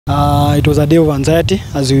It was a day of anxiety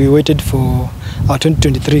as we waited for our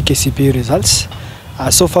 2023 KCPE results.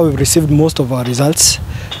 So far we've received most of our results.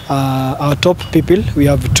 Our top people, we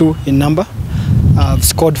have 2 in number, have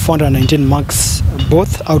scored 419 marks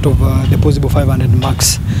both out of the possible 500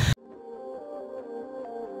 marks.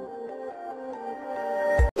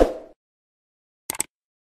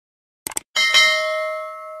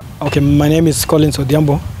 Okay, my name is Collins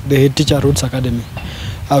Odhiambo, the head teacher at Roots Academy.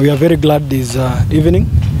 We are very glad this evening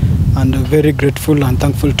and very grateful and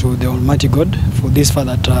thankful to the Almighty God for this far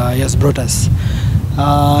that He has brought us.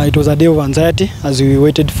 It was a day of anxiety as we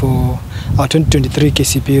waited for our 2023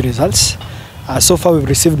 KCPE results. So far we've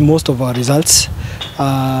received most of our results.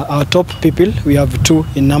 Our top people, we have 2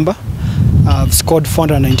 in number, have scored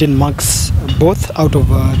 419 marks both out of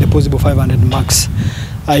the possible 500 marks.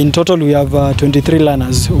 In total we have 23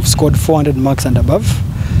 learners who've scored 400 marks and above,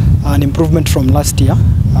 an improvement from last year.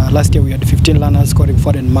 Last year we had 15 learners scoring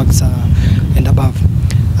 400 marks and above.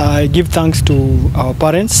 I give thanks to our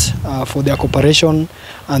parents for their cooperation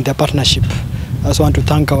and their partnership. I also want to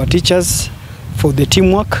thank our teachers for the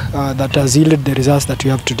teamwork that has yielded the results that we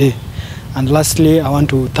have today. And lastly, I want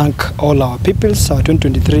to thank all our pupils, our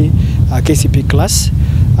 2023 KCPE class,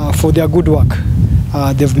 for their good work.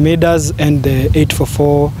 They've made us end the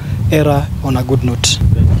 844 era on a good note.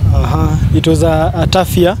 It was a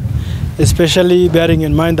tough year, especially bearing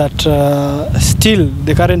in mind that still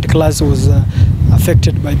the current class was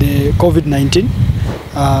affected by the COVID-19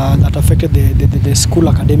 that affected the school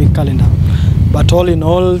academic calendar. But all in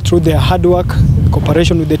all, through their hard work,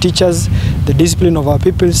 cooperation with the teachers, the discipline of our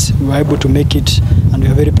pupils, we were able to make it, and we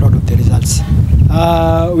are very proud of the results.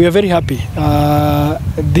 We are very happy.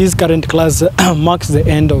 This current class marks the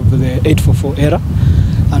end of the 844 era,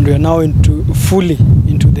 and we are now fully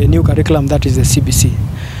into the new curriculum, that is the CBC.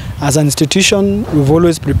 As an institution, we've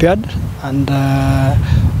always prepared, and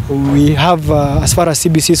we have, as far as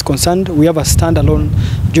CBC is concerned, we have a standalone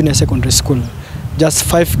junior secondary school, just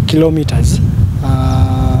 5 kilometers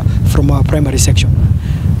from our primary section.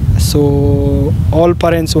 So all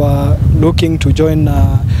parents who are looking to join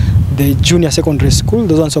the junior secondary school,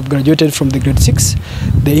 those ones who have graduated from the grade 6,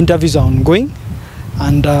 the interviews are ongoing,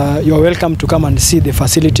 and you are welcome to come and see the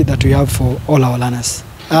facility that we have for all our learners.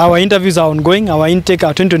 Our interviews are ongoing. Our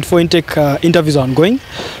 2024 intake interviews are ongoing,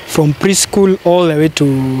 from preschool all the way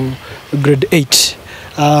to grade 8.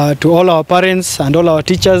 To all our parents and all our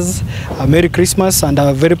teachers, Merry Christmas and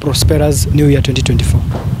a very prosperous New Year 2024.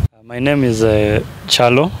 My name is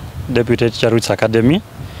Chalo, Deputy Teacher Roots Academy.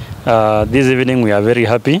 This evening we are very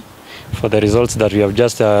happy for the results that we have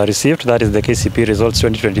just received. That is the KCPE results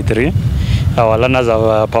 2023. Our learners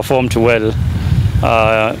have performed well.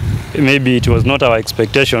 Maybe it was not our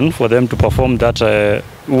expectation for them to perform that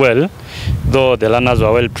well, though the learners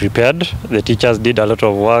were well prepared. The teachers did a lot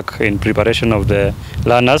of work in preparation of the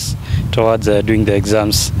learners towards doing the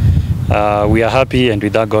exams. We are happy and we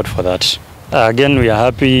thank God for that. Again, we are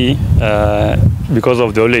happy because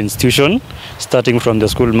of the whole institution, starting from the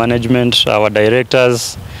school management, our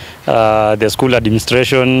directors, the school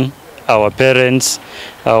administration, our parents,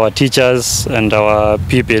 our teachers and our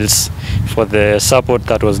pupils for the support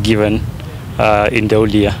that was given in the whole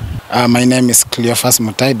year. My name is Cleophas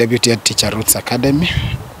Mutai, Deputy Head Teacher Roots Academy.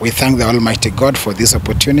 We thank the Almighty God for this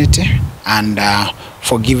opportunity and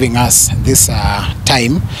for giving us this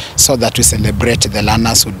time so that we celebrate the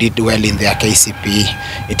learners who did well in their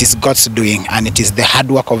KCPE. It is God's doing, and it is the hard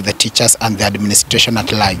work of the teachers and the administration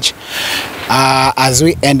at large. As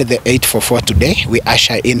we end the 844 today, we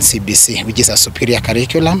usher in CBC, which is a superior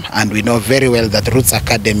curriculum, and we know very well that Roots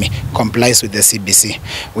Academy complies with the CBC.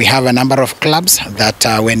 We have a number of clubs that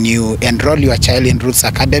when you enroll your child in Roots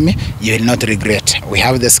Academy, you will not regret. We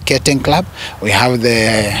have the skating club, we have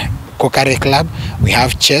the cookery club, we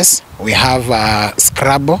have chess, we have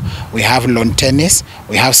Scrabble, we have lawn tennis,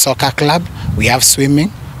 we have soccer club, we have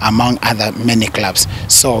swimming, among other many clubs.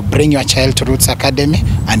 So bring your child to Roots Academy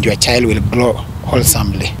and your child will grow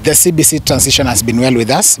wholesomely. The CBC transition has been well with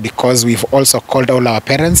us because we've also called all our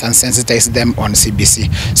parents and sensitized them on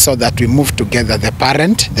CBC so that we move together, the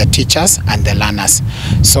parent, the teachers and the learners.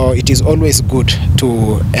 So it is always good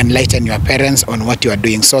to enlighten your parents on what you are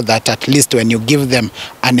doing so that at least when you give them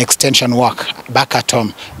an extension work back at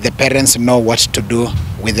home, the parents know what to do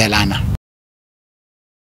with the learner.